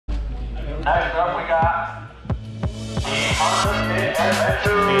Next up we got the Honda Fit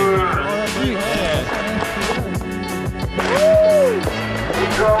Adventure. We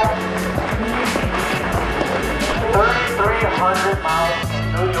drove 3,300 miles from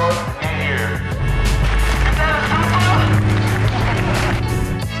New York to get here.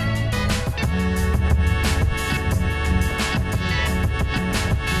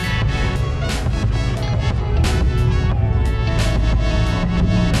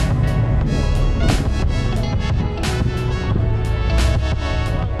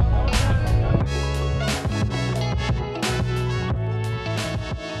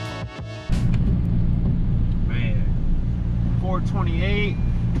 Man, 4:28.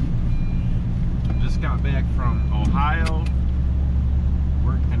 Just got back from Ohio.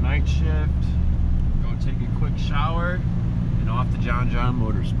 Worked the night shift. Go take a quick shower and off to Jon Jon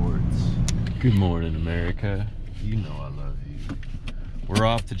Motorsports. Good morning, America. You know I love you. We're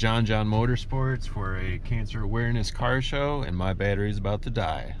off to Jon Jon Motorsports for a cancer awareness car show, and my battery's about to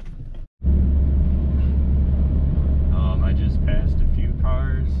die. I just passed a few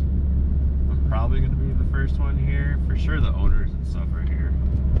cars. I'm probably going to be the first one here. For sure the owners and stuff are here.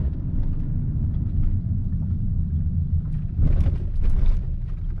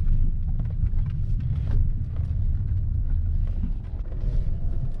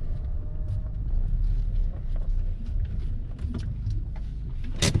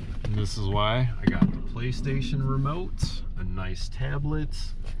 And this is why I got the PlayStation remote, a nice tablet,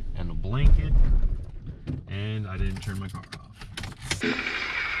 and a blanket, and I didn't turn my car off.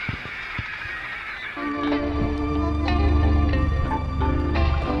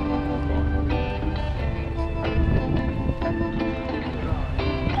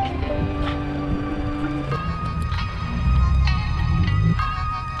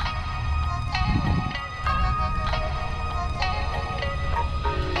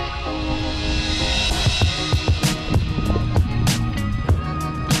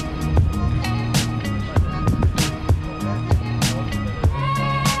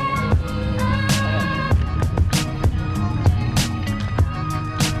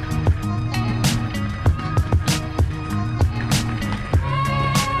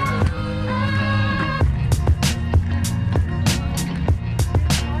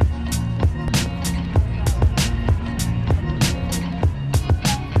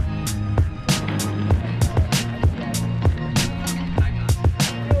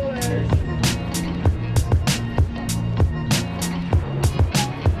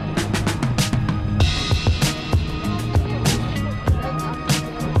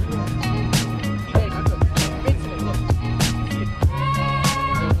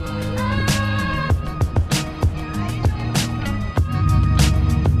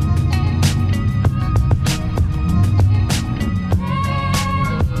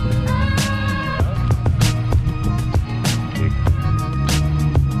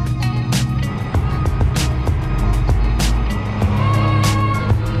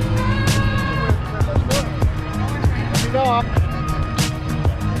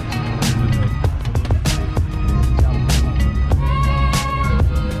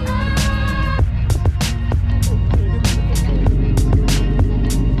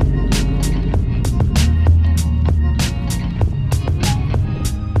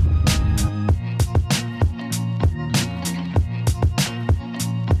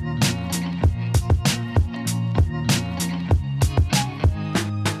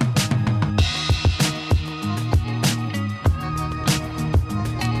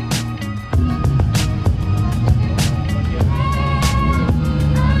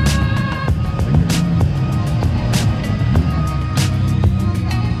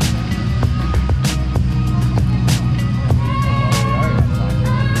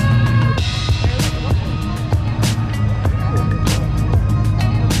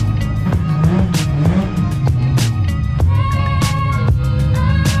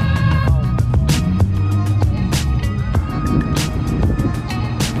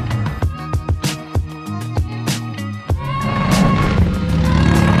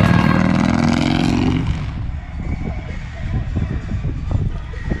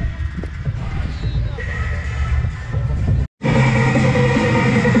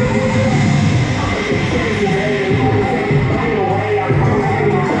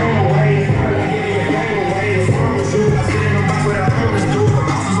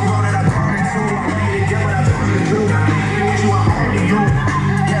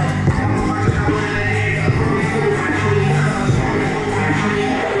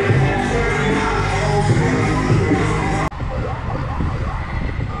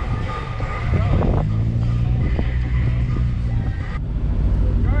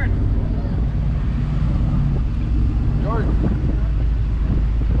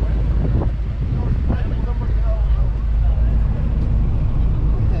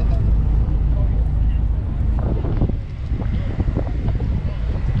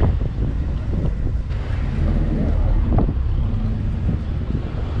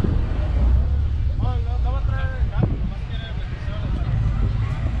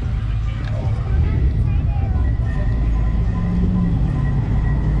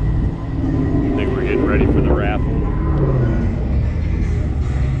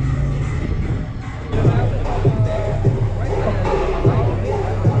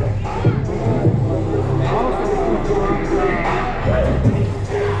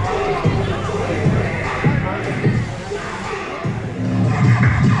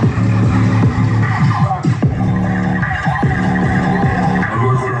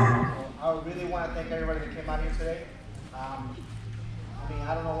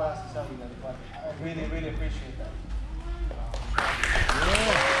 success with it, but I really, really appreciate that.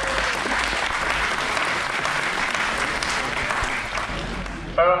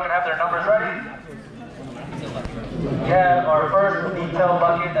 Everyone can have their numbers ready. We have our first detail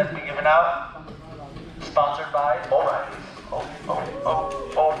bucket that's been given out, sponsored by O'Reilly's.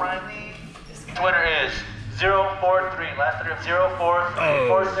 O'Reilly. Twitter is 043, last letter of 043,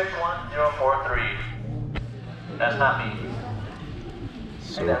 461-043. That's not me.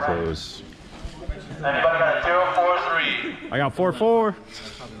 So close. Anybody got a 043? I got 4-4.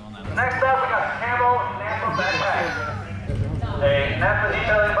 Next up, we got a Camel Napa backpack. A Napa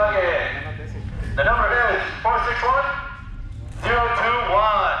detailing bucket. The number is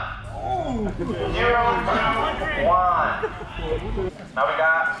 461-021. 021. Now we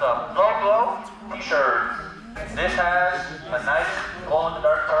got some glow t-shirts. This has a nice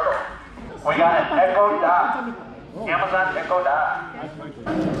glow-in-the-dark turtle. We got an Echo Dot. Amazon Echo Dot.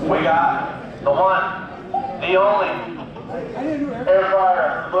 We got the one, the only air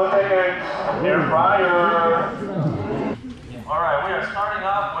fryer. Blue tickets, air fryer. Alright, we are starting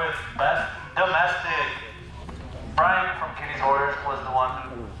off with best domestic. Brian from Kitties Warriors was the one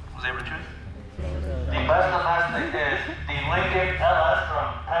who was able to choose. The best domestic is the Lincoln LS from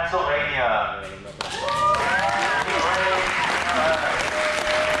Pennsylvania.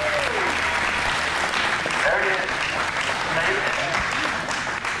 There it is.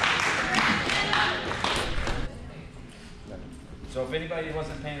 So if anybody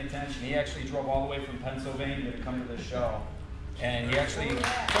wasn't paying attention, he actually drove all the way from Pennsylvania to come to this show. And he actually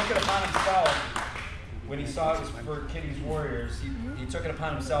took it upon himself, when he saw it was for Kitties Warriors, he took it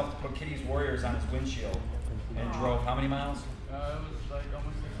upon himself to put Kitties Warriors on his windshield and drove how many miles? It was like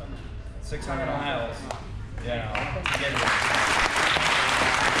almost 600. 600 miles. Yeah, to get here.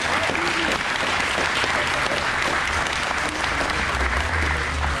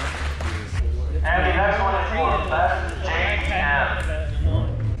 And the next one is for best JM.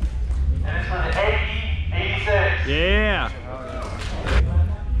 And it's for the AE86. Yeah.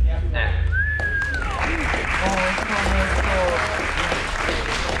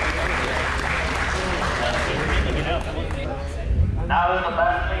 Now is the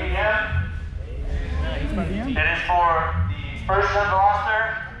best JM. It is for the first gen Veloster,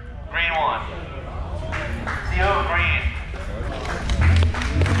 green one. CO green.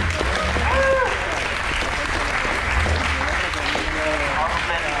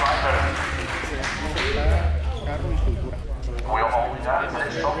 We only got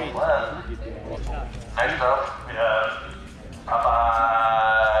 6 trophies left. Next up, we have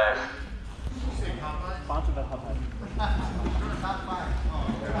Popeyes. Sponsored by Popeyes.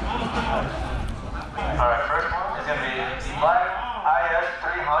 Alright, first one is going to be the Black IS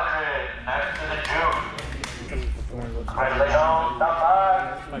 300 next to the June. Congratulations, top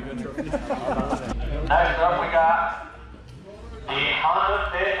 5. Next up, we got the Honda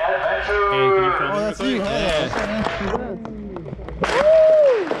Fit Adventure. Oh, that's you, huh?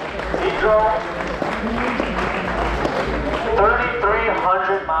 He drove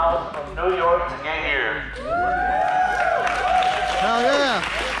 3,300 miles from New York to get here. Hell yeah!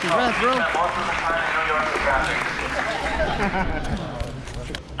 Congrats, bro. Spent most of the time in New York with traffic.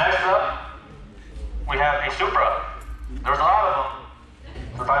 Next up, we have a Supra. There's a lot of them.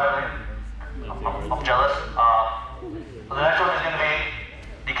 Surprisingly, I'm jealous. So the next one is going to be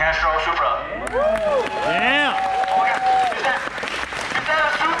the Castro Supra. Yeah. Oh my God! Is that a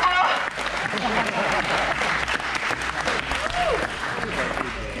Supra?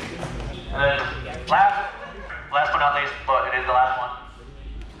 And then last but not least, but it is the last one,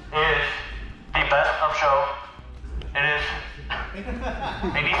 is the best of show. It is a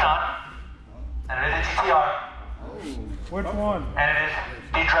Nissan, and it is a TTR, Which one? and it is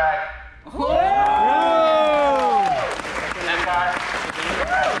the Drag. This guy,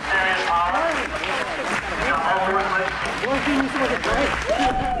 serious power.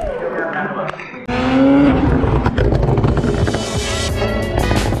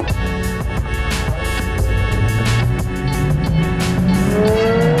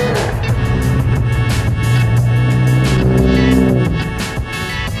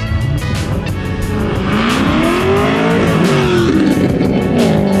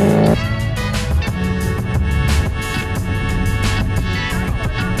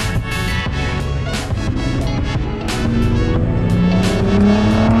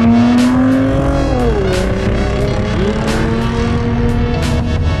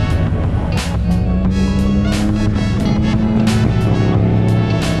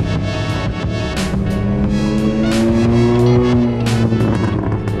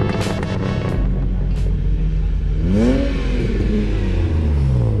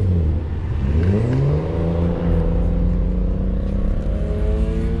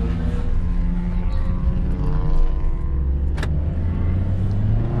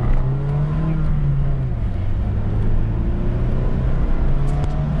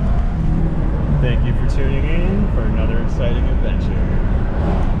 reporting in for another exciting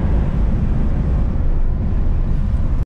adventure.